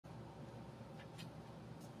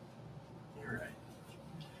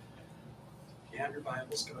have your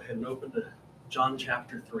Bibles, go ahead and open to John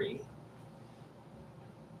chapter 3.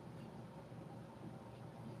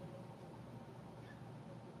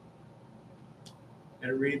 And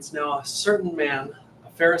it reads, "Now a certain man, a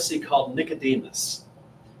Pharisee called Nicodemus,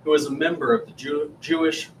 who was a member of the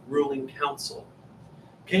Jewish ruling council,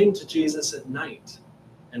 came to Jesus at night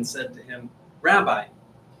and said to him, 'Rabbi,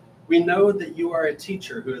 we know that you are a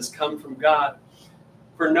teacher who has come from God,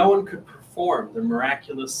 for no one could perform the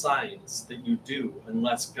miraculous signs that you do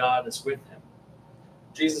unless God is with him.'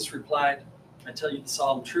 Jesus replied, 'I tell you the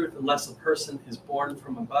solemn truth, unless a person is born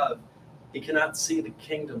from above, he cannot see the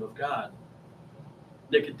kingdom of God.'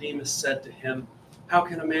 Nicodemus said to him, 'How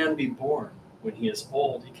can a man be born when he is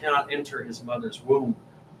old? He cannot enter his mother's womb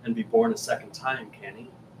and be born a second time, can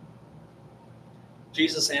he?'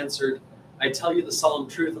 Jesus answered, 'I tell you the solemn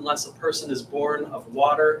truth, unless a person is born of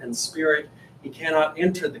water and spirit, he cannot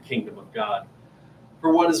enter the kingdom of God.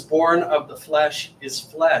 For what is born of the flesh is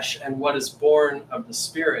flesh, and what is born of the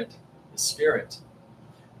spirit is spirit.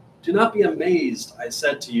 Do not be amazed, I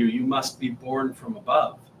said to you, you must be born from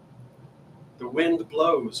above. The wind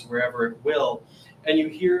blows wherever it will, and you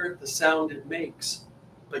hear the sound it makes,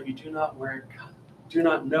 but you do not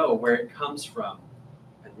know where it comes from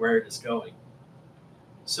and where it is going.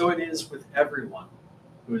 So it is with everyone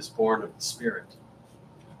who is born of the Spirit.'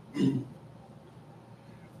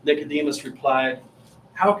 Nicodemus replied,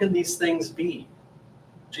 'How can these things be?'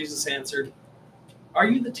 Jesus answered, 'Are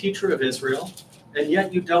you the teacher of Israel, and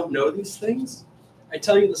yet you don't know these things? I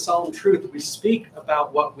tell you the solemn truth, we speak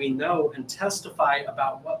about what we know and testify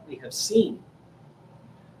about what we have seen.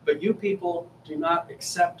 But you people do not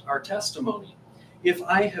accept our testimony. If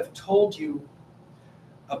I have told you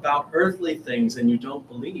about earthly things and you don't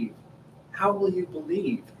believe, how will you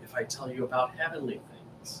believe if I tell you about heavenly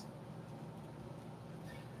things?'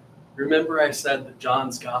 Remember I said that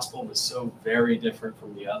John's gospel was so very different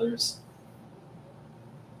from the others?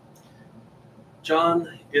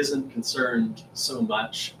 John isn't concerned so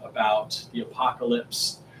much about the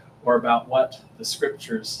apocalypse or about what the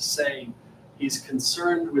scriptures say. He's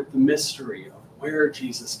concerned with the mystery of where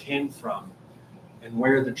Jesus came from and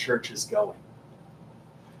where the church is going.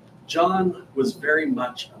 John was very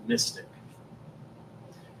much a mystic,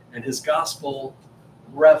 and his gospel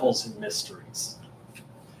revels in mysteries.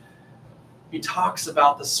 He talks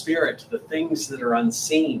about the Spirit, the things that are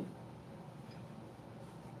unseen.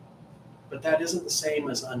 But that isn't the same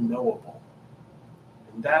as unknowable.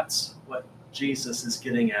 And that's what Jesus is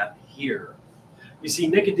getting at here. You see,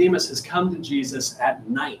 Nicodemus has come to Jesus at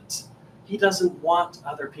night. He doesn't want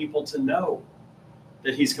other people to know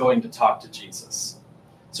that he's going to talk to Jesus.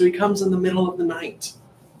 So he comes in the middle of the night.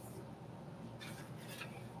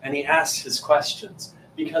 And he asks his questions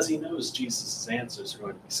because he knows Jesus' answers are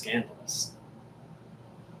going to be scandalous.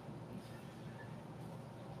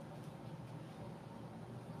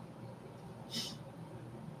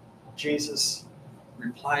 Jesus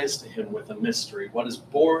replies to him with a mystery. What is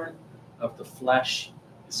born of the flesh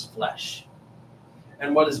is flesh,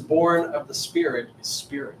 and what is born of the Spirit is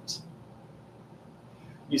spirit.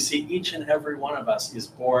 You see, each and every one of us is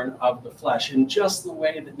born of the flesh in just the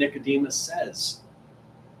way that Nicodemus says.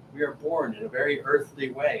 We are born in a very earthly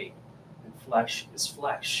way, and flesh is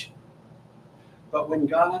flesh. But when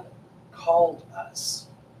God called us,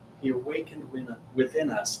 he awakened within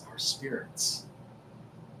us our spirits.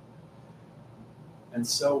 And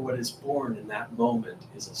so what is born in that moment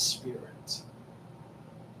is a spirit.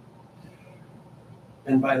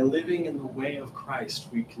 And by living in the way of Christ,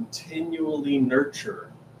 we continually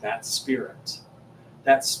nurture that spirit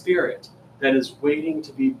that is waiting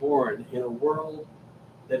to be born in a world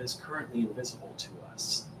that is currently invisible to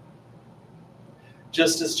us.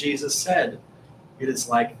 Just as Jesus said, it is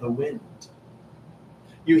like the wind.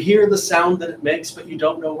 You hear the sound that it makes, but you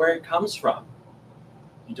don't know where it comes from.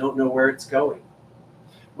 You don't know where it's going.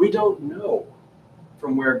 We don't know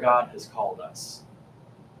from where God has called us.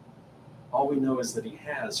 All we know is that he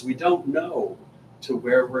has. We don't know to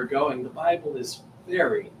where we're going. The Bible is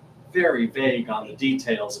very, very vague on the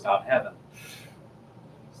details about heaven.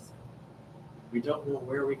 We don't know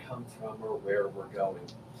where we come from or where we're going.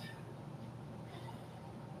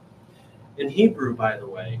 In Hebrew, by the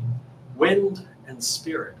way, wind and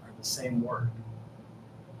spirit are the same word.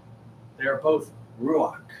 They are both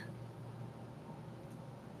ruach.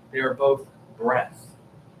 They are both breath.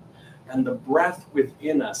 And the breath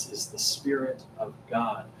within us is the Spirit of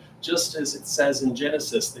God. Just as it says in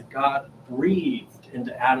Genesis that God breathed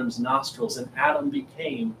into Adam's nostrils and Adam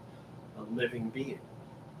became a living being.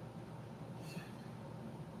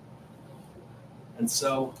 And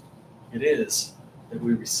so it is that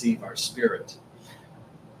we receive our spirit.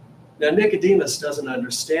 Now, Nicodemus doesn't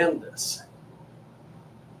understand this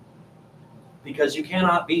because you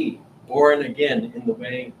cannot be born again in the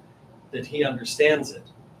way that he understands it.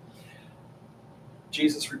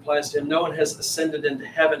 Jesus replies to him, "No one has ascended into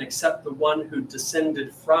heaven except the one who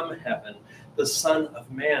descended from heaven, the Son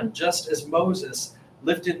of Man. Just as Moses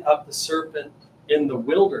lifted up the serpent in the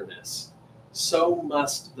wilderness, so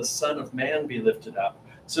must the Son of Man be lifted up,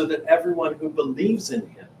 so that everyone who believes in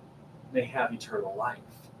him may have eternal life."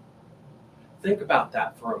 Think about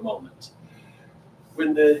that for a moment.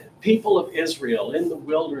 When the people of Israel in the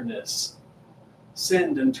wilderness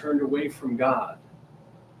sinned and turned away from God,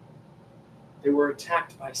 they were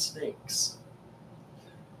attacked by snakes.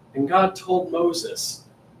 And God told Moses,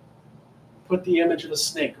 "Put the image of a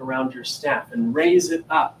snake around your staff and raise it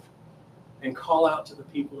up and call out to the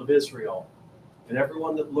people of Israel. And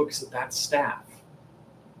everyone that looks at that staff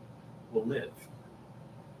will live."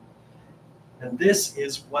 And this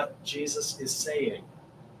is what Jesus is saying.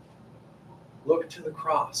 Look to the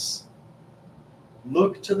cross.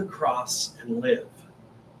 Look to the cross and live.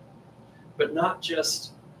 But not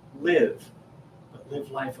just live, but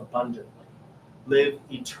live life abundantly. Live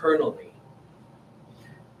eternally.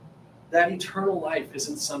 That eternal life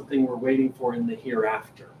isn't something we're waiting for in the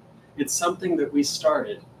hereafter. It's something that we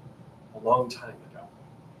started a long time ago.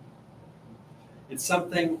 It's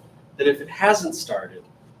something that if it hasn't started,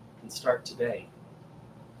 can start today.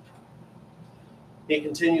 He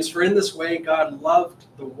continues, "For in this way God loved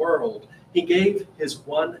the world. He gave his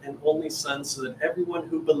one and only Son so that everyone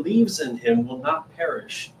who believes in him will not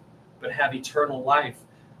perish, but have eternal life.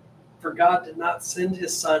 For God did not send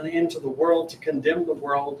his Son into the world to condemn the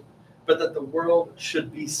world, but that the world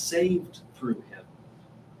should be saved through him."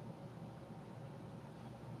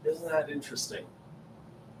 Isn't that interesting?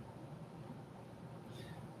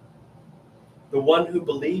 The one who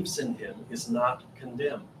believes in him is not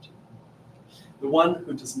condemned. The one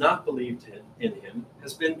who does not believe in him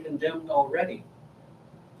has been condemned already,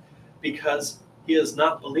 because he has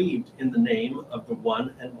not believed in the name of the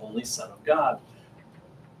one and only Son of God.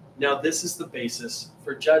 Now, this is the basis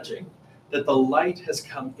for judging, that the light has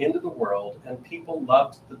come into the world, and people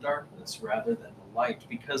loved the darkness rather than the light,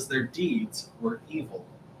 because their deeds were evil.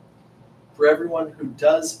 For everyone who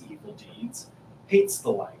does evil deeds hates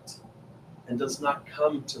the light and does not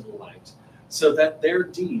come to the light, so that their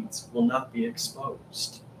deeds will not be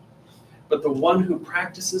exposed. But the one who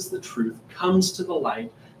practices the truth comes to the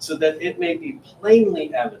light, so that it may be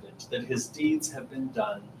plainly evident that his deeds have been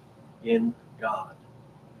done in God.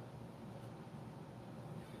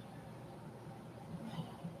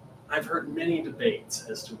 I've heard many debates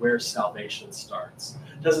as to where salvation starts.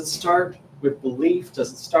 Does it start with belief?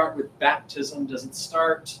 Does it start with baptism? Does it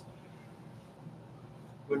start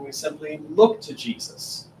when we simply look to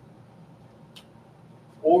Jesus?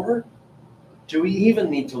 Or do we even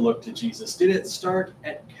need to look to Jesus? Did it start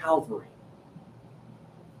at Calvary?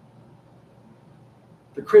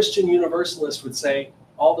 The Christian Universalist would say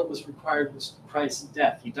all that was required was Christ's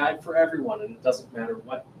death. He died for everyone, and it doesn't matter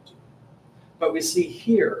what you do. But we see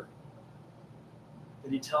here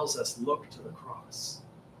that he tells us, look to the cross.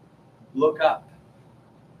 Look up.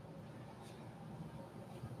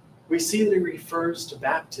 We see that he refers to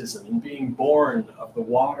baptism and being born of the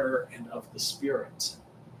water and of the Spirit.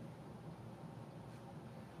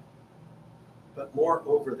 But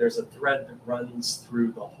moreover, there's a thread that runs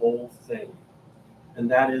through the whole thing, and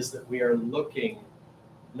that is that we are looking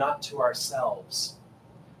not to ourselves,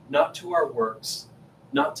 not to our works,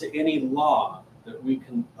 not to any law that we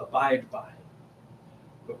can abide by,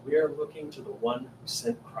 but we are looking to the one who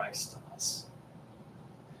sent Christ to us.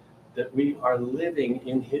 That we are living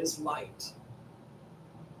in his light,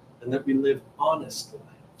 and that we live honest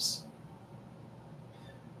lives.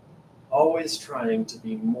 Always trying to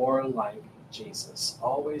be more like Jesus,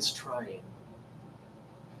 always trying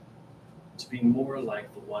to be more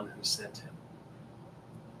like the one who sent him,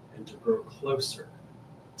 and to grow closer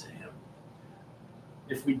to him.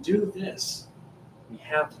 If we do this, we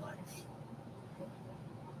have life.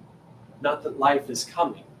 Not that life is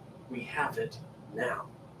coming, we have it now.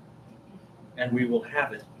 And we will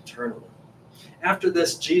have it eternally. After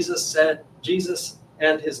this, Jesus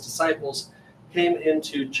and his disciples came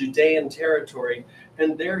into Judean territory,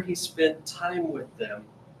 and there he spent time with them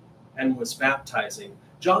and was baptizing.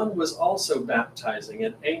 John was also baptizing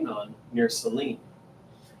at Aenon near Salim,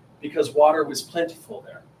 because water was plentiful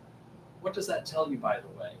there. What does that tell you, by the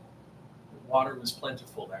way? That water was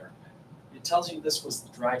plentiful there. It tells you this was the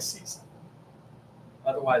dry season.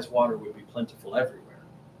 Otherwise, water would be plentiful everywhere.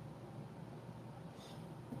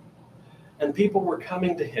 And people were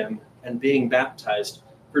coming to him and being baptized,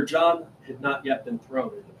 for John had not yet been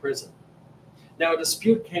thrown into prison. Now a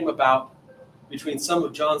dispute came about between some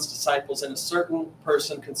of John's disciples and a certain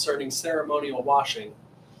person concerning ceremonial washing.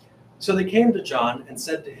 So they came to John and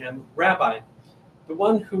said to him, "Rabbi, the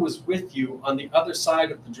one who was with you on the other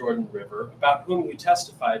side of the Jordan River, about whom you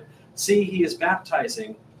testified, see, he is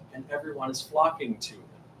baptizing, and everyone is flocking to him."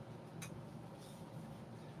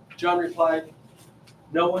 John replied,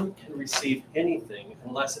 "No one can receive anything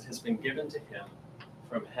unless it has been given to him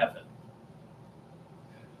from heaven.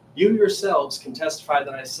 You yourselves can testify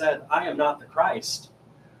that I said, 'I am not the Christ,'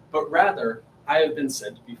 but rather I have been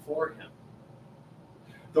sent before him.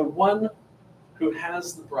 The one who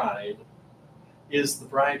has the bride is the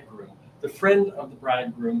bridegroom. The friend of the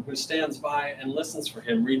bridegroom who stands by and listens for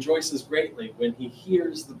him rejoices greatly when he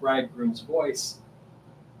hears the bridegroom's voice.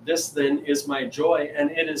 This then is my joy,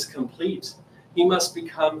 and it is complete. He must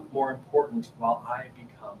become more important while I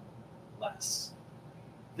become less."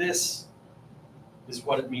 This is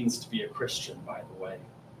what it means to be a Christian, by the way.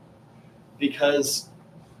 Because,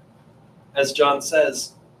 as John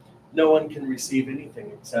says, no one can receive anything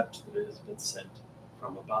except that it has been sent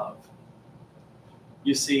from above.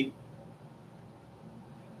 You see,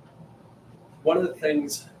 one of the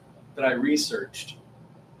things that I researched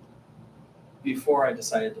before I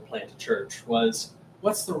decided to plant a church was,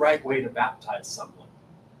 what's the right way to baptize someone?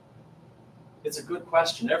 It's a good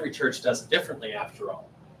question. Every church does it differently, after all.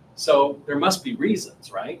 So there must be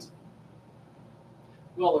reasons, right?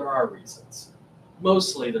 Well, there are reasons.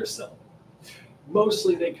 Mostly they're silly.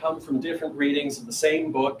 Mostly they come from different readings of the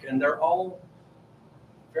same book, and they're all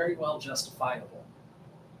very well justifiable.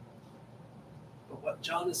 But what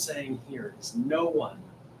John is saying here is no one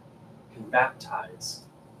can baptize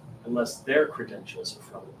unless their credentials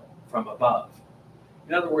are from above.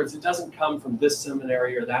 In other words, it doesn't come from this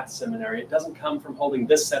seminary or that seminary. It doesn't come from holding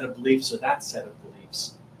this set of beliefs or that set of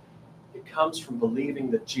beliefs. It comes from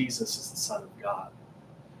believing that Jesus is the Son of God.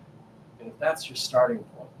 And if that's your starting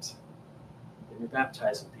point, then you're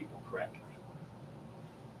baptizing people correctly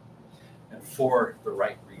and for the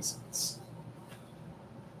right reasons.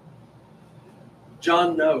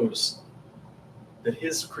 John knows that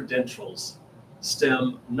his credentials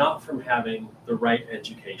stem not from having the right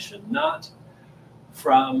education, not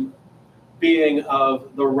from being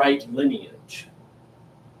of the right lineage,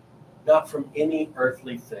 not from any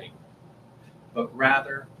earthly thing, but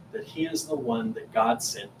rather that he is the one that God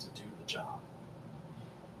sent to do the job.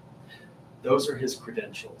 Those are his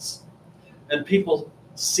credentials. And people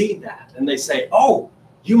see that and they say, "Oh,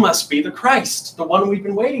 you must be the Christ, the one we've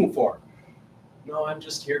been waiting for." No, I'm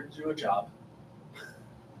just here to do a job.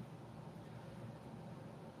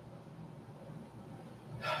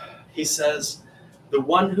 He says, the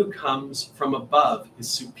one who comes from above is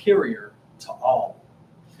superior to all.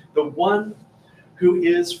 The one who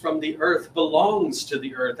is from the earth belongs to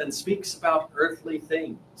the earth and speaks about earthly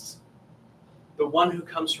things. The one who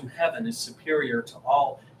comes from heaven is superior to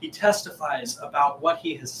all. He testifies about what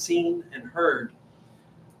he has seen and heard,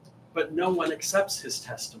 but no one accepts his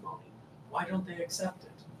testimony. Why don't they accept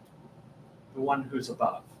it? The one who's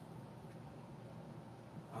above.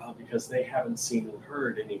 Because they haven't seen and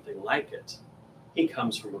heard anything like it. He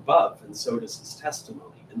comes from above, and so does his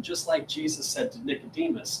testimony. And just like Jesus said to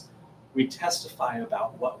Nicodemus, we testify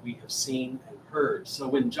about what we have seen and heard. So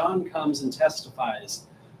when John comes and testifies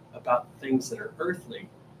about things that are earthly,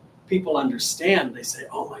 people understand. They say,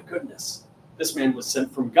 "Oh my goodness, this man was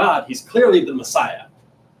sent from God. He's clearly the Messiah."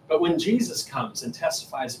 But when Jesus comes and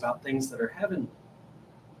testifies about things that are heavenly,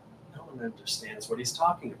 no one understands what he's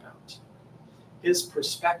talking about. His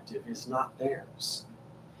perspective is not theirs.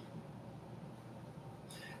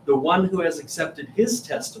 The one who has accepted his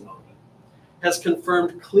testimony has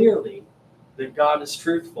confirmed clearly that God is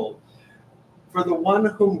truthful. For the one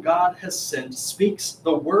whom God has sent speaks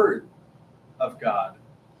the word of God,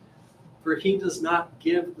 for he does not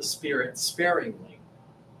give the Spirit sparingly.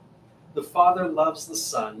 The Father loves the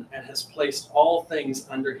Son and has placed all things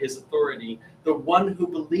under his authority. The one who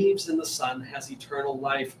believes in the Son has eternal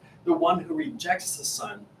life. The one who rejects the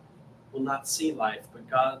Son will not see life, but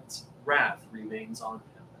God's wrath remains on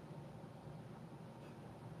him.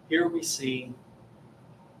 Here we see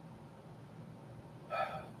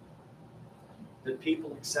that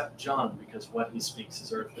people accept John because what he speaks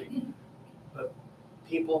is earthly. But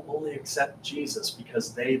people only accept Jesus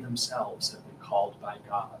because they themselves have been called by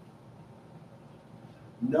God.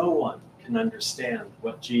 No one can understand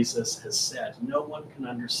what Jesus has said. No one can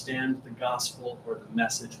understand the gospel or the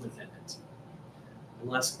message within it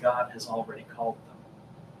unless God has already called them.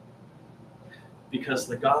 Because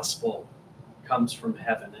the gospel comes from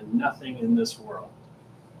heaven and nothing in this world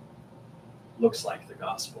looks like the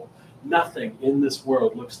gospel. Nothing in this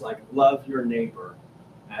world looks like love your neighbor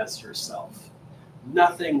as yourself.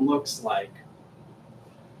 Nothing looks like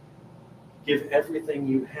give everything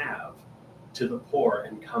you have to the poor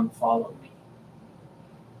and come follow me.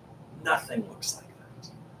 Nothing looks like that.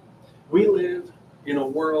 We live in a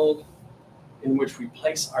world in which we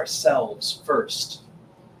place ourselves first,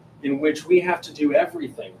 in which we have to do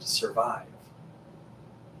everything to survive.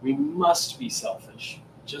 We must be selfish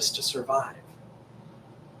just to survive.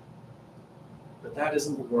 But that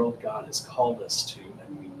isn't the world God has called us to,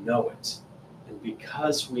 and we know it. And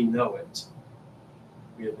because we know it,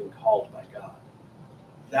 we have been called by God.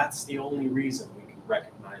 That's the only reason we can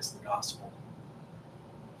recognize the gospel.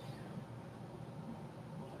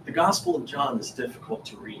 The Gospel of John is difficult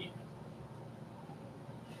to read.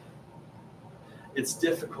 It's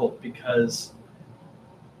difficult because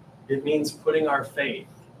it means putting our faith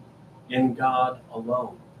in God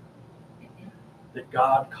alone. That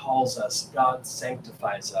God calls us, God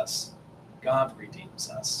sanctifies us, God redeems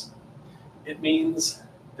us. It means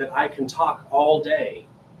that I can talk all day,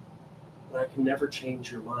 but I can never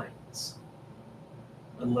change your minds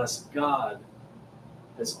unless God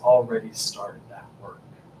has already started that work.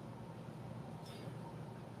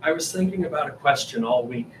 I was thinking about a question all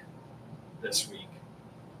week this week,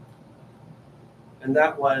 and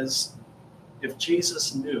that was, if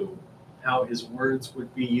Jesus knew how his words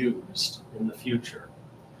would be used in the future,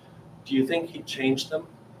 do you think he'd change them?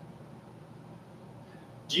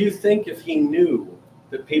 Do you think if he knew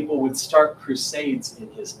that people would start crusades in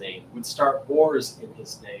his name, would start wars in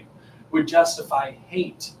his name, would justify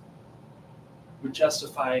hate, would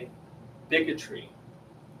justify bigotry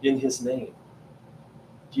in his name,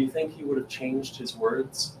 do you think he would have changed his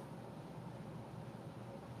words?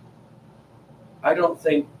 I don't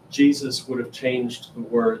think Jesus would have changed the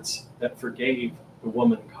words that forgave the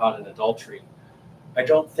woman caught in adultery. I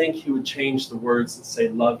don't think he would change the words that say,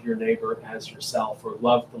 love your neighbor as yourself, or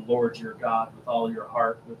love the Lord your God with all your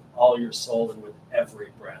heart, with all your soul, and with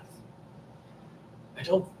every breath. I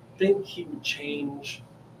don't think he would change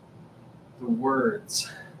the words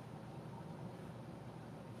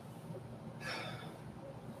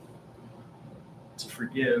to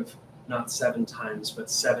forgive not 7 times, but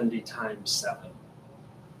 70 times 7.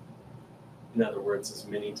 In other words, as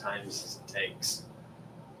many times as it takes.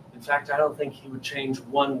 In fact, I don't think he would change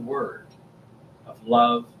one word of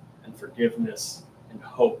love and forgiveness and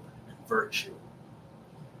hope and virtue.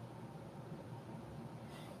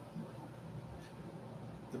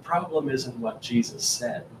 The problem isn't what Jesus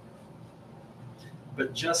said,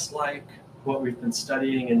 but just like what we've been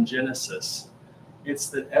studying in Genesis, it's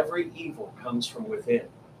that every evil comes from within.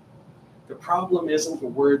 The problem isn't the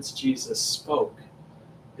words Jesus spoke,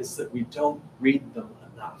 it's that we don't read them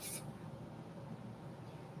enough.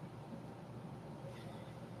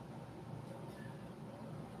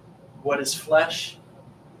 What is flesh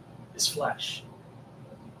is flesh.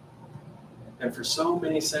 And for so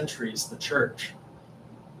many centuries, the church,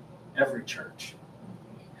 every church,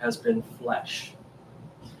 has been flesh.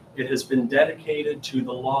 It has been dedicated to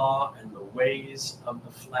the law and the ways of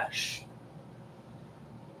the flesh.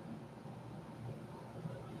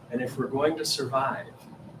 And if we're going to survive,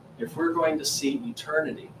 if we're going to see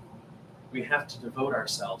eternity, we have to devote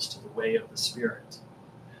ourselves to the way of the Spirit,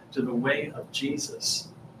 to the way of Jesus,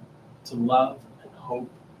 to love and hope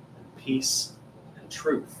and peace and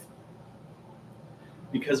truth.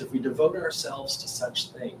 Because if we devote ourselves to such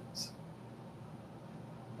things,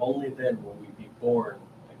 only then will we be born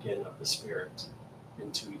again of the Spirit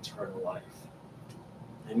into eternal life.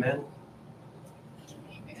 Amen.